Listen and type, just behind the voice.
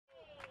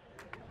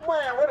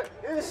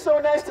It is so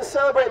nice to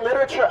celebrate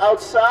literature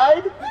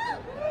outside.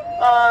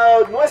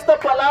 Nuestra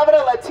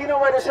Palabra, Latino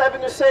Writers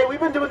Having to Say, we've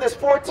been doing this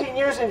 14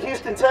 years in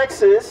Houston,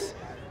 Texas.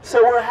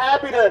 So we're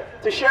happy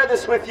to share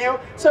this with you.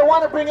 So I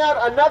want to bring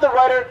out another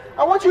writer.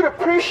 I want you to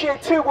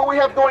appreciate, too, what we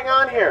have going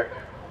on here.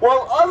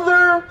 While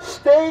other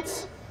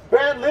states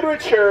ban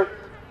literature,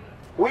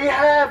 we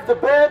have the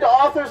banned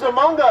authors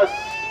among us.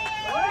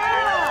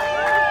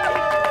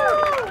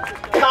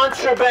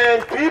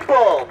 Contraband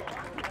people.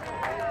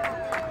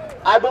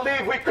 I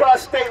believe we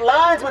crossed state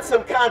lines with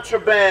some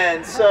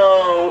contraband,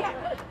 so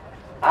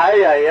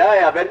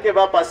a ver qué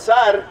va a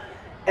pasar.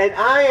 And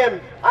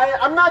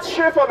I'm not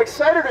sure if I'm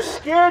excited or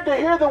scared to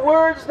hear the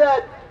words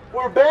that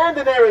were banned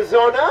in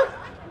Arizona.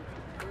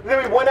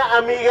 De mi buena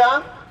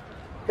amiga,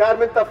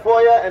 Carmen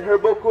Tafolla, and her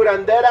book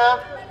Curandera,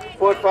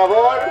 por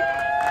favor.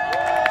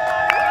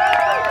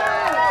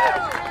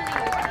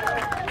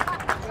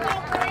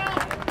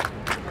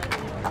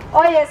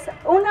 Oyes,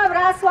 un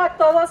abrazo a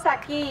todos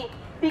aquí,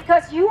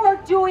 because you are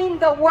doing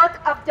the work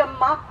of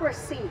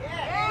democracy.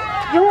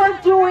 You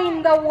are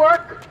doing the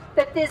work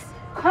that this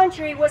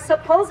country was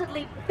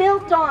supposedly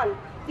built on.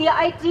 The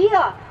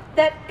idea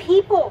that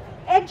people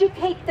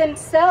educate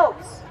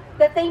themselves,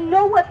 that they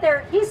know what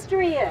their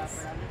history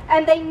is,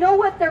 and they know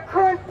what their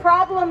current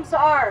problems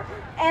are,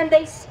 and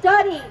they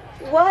study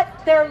what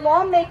their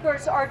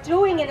lawmakers are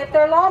doing, and if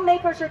their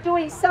lawmakers are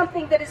doing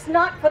something that is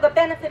not for the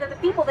benefit of the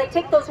people, they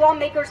take those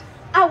lawmakers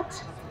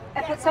out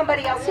and put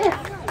somebody else in.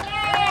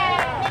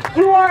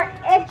 You are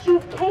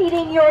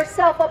educating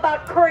yourself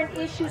about current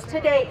issues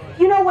today.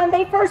 You know, when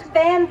they first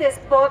banned this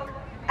book,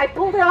 I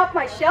pulled it off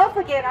my shelf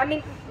again. I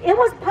mean, it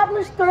was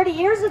published 30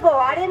 years ago.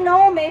 I didn't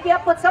know, maybe I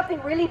put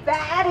something really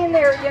bad in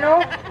there, you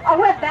know. I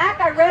went back,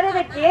 I read it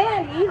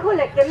again.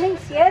 Híjole, ¿qué me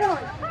hicieron?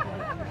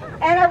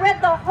 And I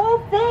read the whole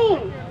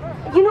thing.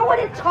 You know what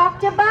it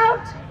talked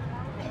about?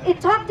 It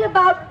talked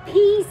about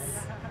peace.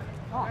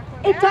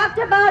 It talked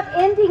about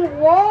ending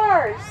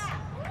wars.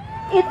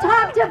 It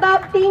talked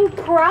about being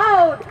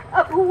proud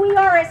of who we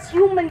are as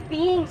human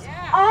beings,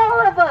 all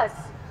of us,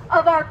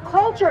 of our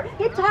culture.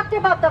 It talked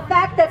about the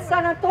fact that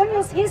San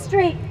Antonio's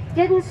history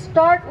didn't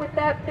start with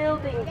that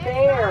building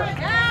there.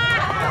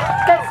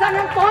 That San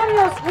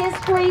Antonio's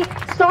history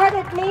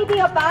started maybe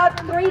about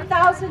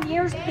 3,000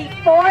 years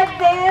before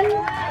then,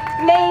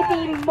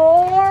 maybe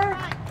more.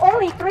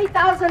 Only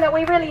 3,000 that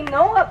we really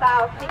know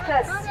about,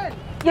 because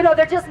you know,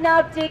 they're just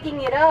now digging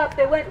it up.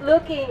 They went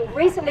looking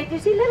recently. Did you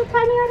see a little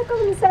tiny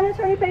article in the San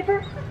Antonio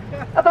paper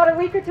about a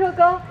week or two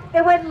ago? They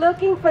went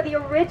looking for the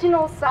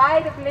original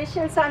site of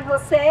Mission San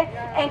Jose,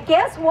 and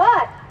guess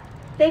what?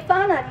 They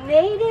found a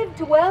native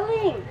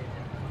dwelling.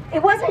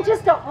 It wasn't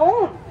just a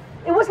home.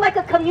 It was like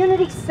a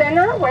community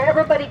center where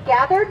everybody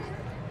gathered,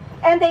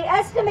 and they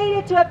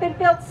estimated to have been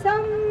built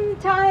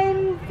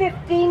sometime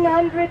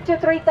 1500 to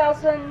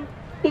 3000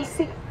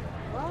 BC.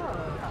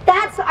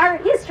 That's our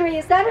history.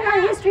 Is that in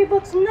our history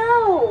books?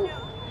 No.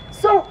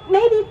 So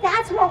maybe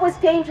that's what was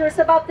dangerous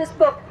about this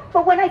book.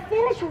 But when I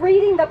finished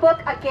reading the book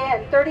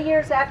again, 30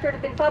 years after it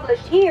had been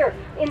published here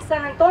in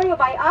San Antonio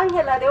by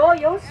Ángela de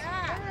Hoyos,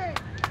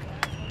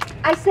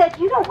 I said,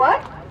 you know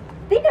what?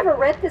 They never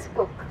read this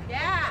book.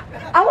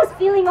 I was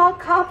feeling all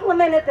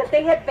complimented that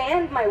they had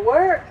banned my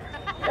work,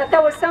 that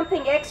there was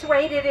something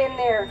X-rated in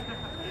there.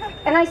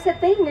 And I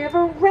said, they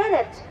never read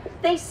it.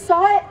 They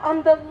saw it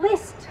on the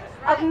list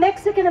of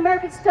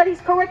Mexican-American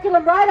Studies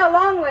curriculum right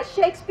along with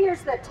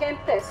Shakespeare's The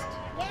Tempest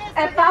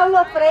and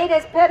Paulo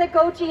Freire's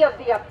Pedagogy of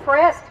the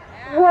Oppressed,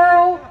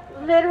 world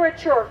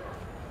literature.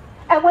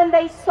 And when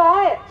they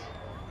saw it,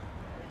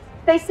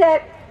 they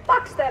said,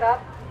 box that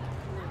up,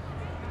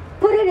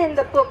 put it in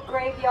the book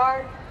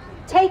graveyard,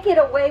 take it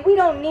away. We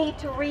don't need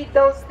to read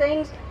those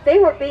things. They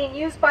were being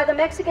used by the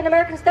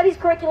Mexican-American Studies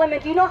curriculum,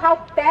 and do you know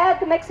how bad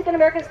the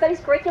Mexican-American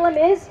Studies curriculum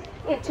is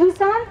in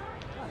Tucson?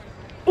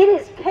 It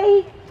is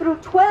K through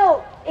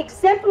 12,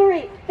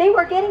 exemplary. They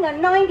were getting a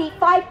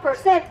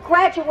 95%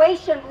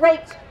 graduation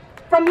rate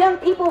from young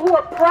people who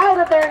are proud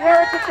of their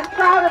heritage and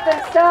proud of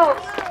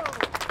themselves.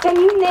 Can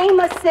you name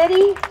a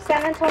city,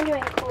 San Antonio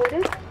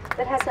included,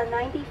 that has a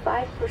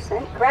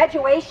 95%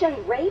 graduation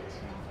rate?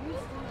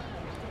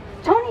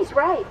 Tony's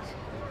right.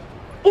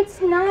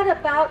 It's not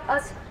about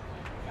us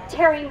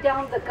tearing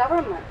down the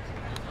government.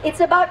 It's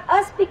about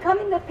us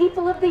becoming the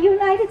people of the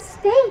United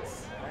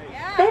States.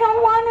 They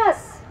don't want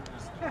us.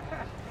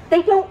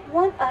 They don't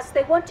want us.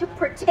 They want to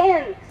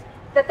pretend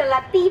that the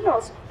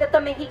Latinos, that the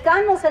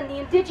Mexicanos and the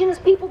indigenous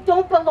people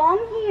don't belong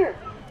here.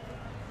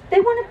 They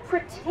want to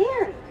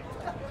pretend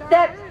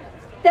that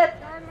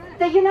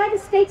the United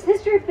States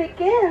history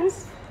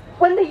begins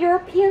when the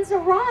Europeans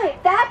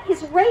arrived. That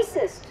is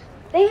racist.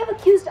 They have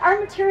accused our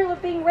material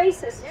of being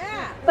racist.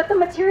 But the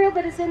material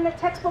that is in the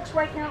textbooks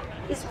right now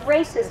is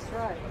racist.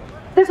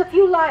 There's a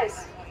few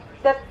lies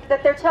that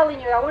they're telling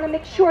you. I want to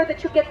make sure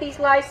that you get these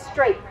lies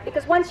straight,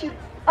 because once you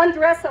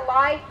undress a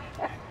lie,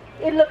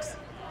 it looks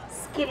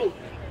skinny,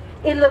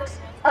 it looks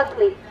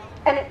ugly,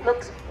 and it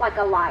looks like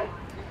a lie.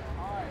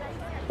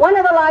 One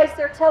of the lies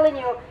they're telling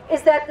you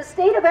is that the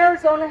state of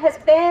Arizona has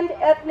banned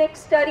ethnic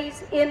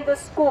studies in the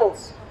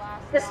schools.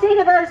 The state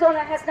of Arizona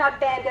has not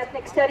banned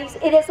ethnic studies.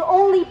 It has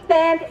only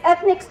banned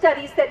ethnic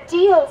studies that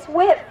deals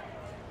with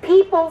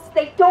peoples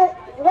they don't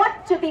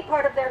want to be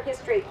part of their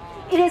history.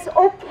 It is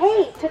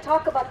okay to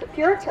talk about the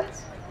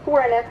Puritans, who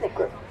are an ethnic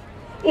group.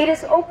 It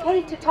is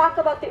okay to talk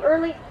about the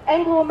early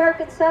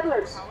Anglo-American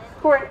settlers,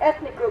 who are an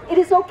ethnic group. It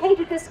is okay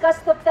to discuss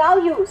the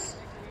values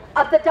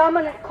of the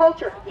dominant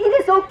culture.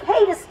 It is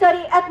okay to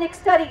study ethnic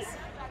studies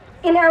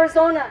in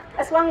Arizona,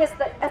 as long as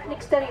the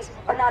ethnic studies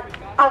are not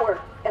our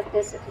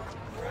ethnicity.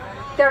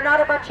 They're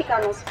not about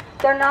Chicanos.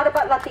 They're not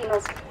about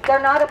Latinos.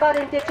 They're not about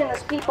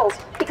indigenous peoples,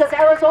 because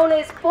Arizona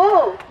is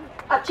full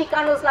of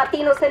Chicanos,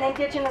 Latinos, and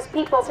indigenous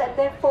peoples, and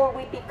therefore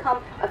we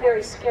become a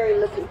very scary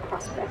looking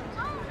prospect.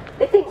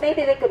 They think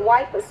maybe they could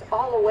wipe us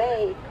all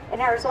away, and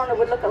Arizona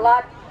would look a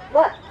lot,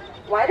 what,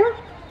 whiter?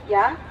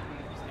 Yeah?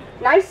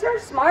 Nicer?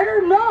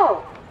 Smarter?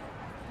 No.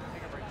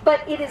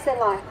 But it is a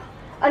lie.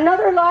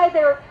 Another lie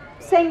they're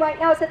saying right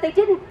now is that they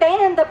didn't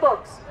ban the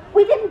books.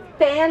 We didn't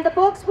ban the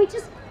books.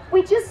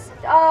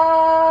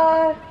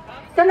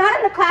 They're not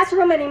in the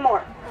classroom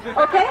anymore,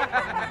 okay?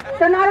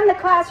 They're not in the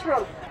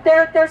classroom.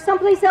 They're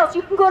someplace else.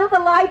 You can go to the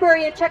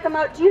library and check them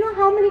out. Do you know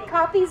how many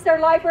copies their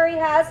library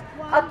has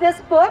of this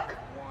book?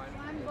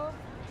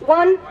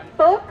 One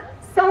book.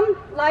 Some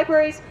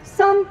libraries,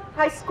 some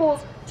high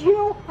schools. Do you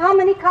know how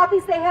many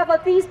copies they have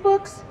of these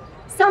books?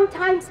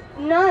 Sometimes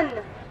none.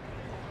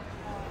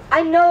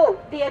 I know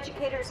the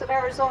educators of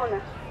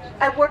Arizona.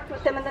 I worked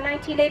with them in the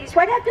 1980s.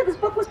 Right after this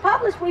book was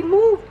published, we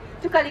moved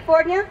to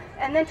California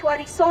and then to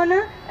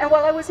Arizona. And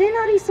while I was in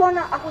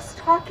Arizona, I was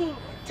talking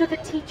to the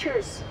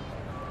teachers.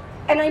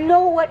 And I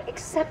know what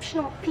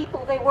exceptional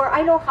people they were.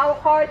 I know how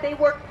hard they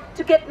worked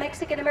to get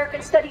Mexican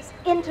American studies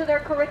into their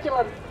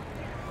curriculum.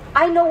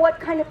 I know what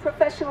kind of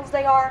professionals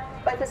they are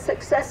by the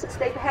successes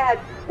they've had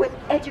with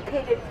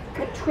educated,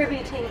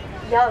 contributing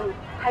young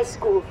high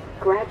school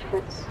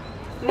graduates.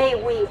 May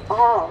we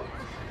all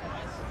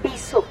be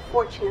so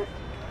fortunate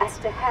as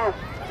to have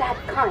that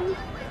kind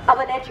of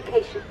an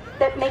education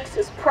that makes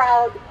us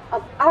proud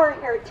of our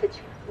heritage,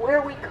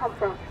 where we come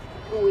from,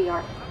 who we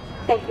are.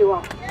 Thank you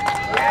all.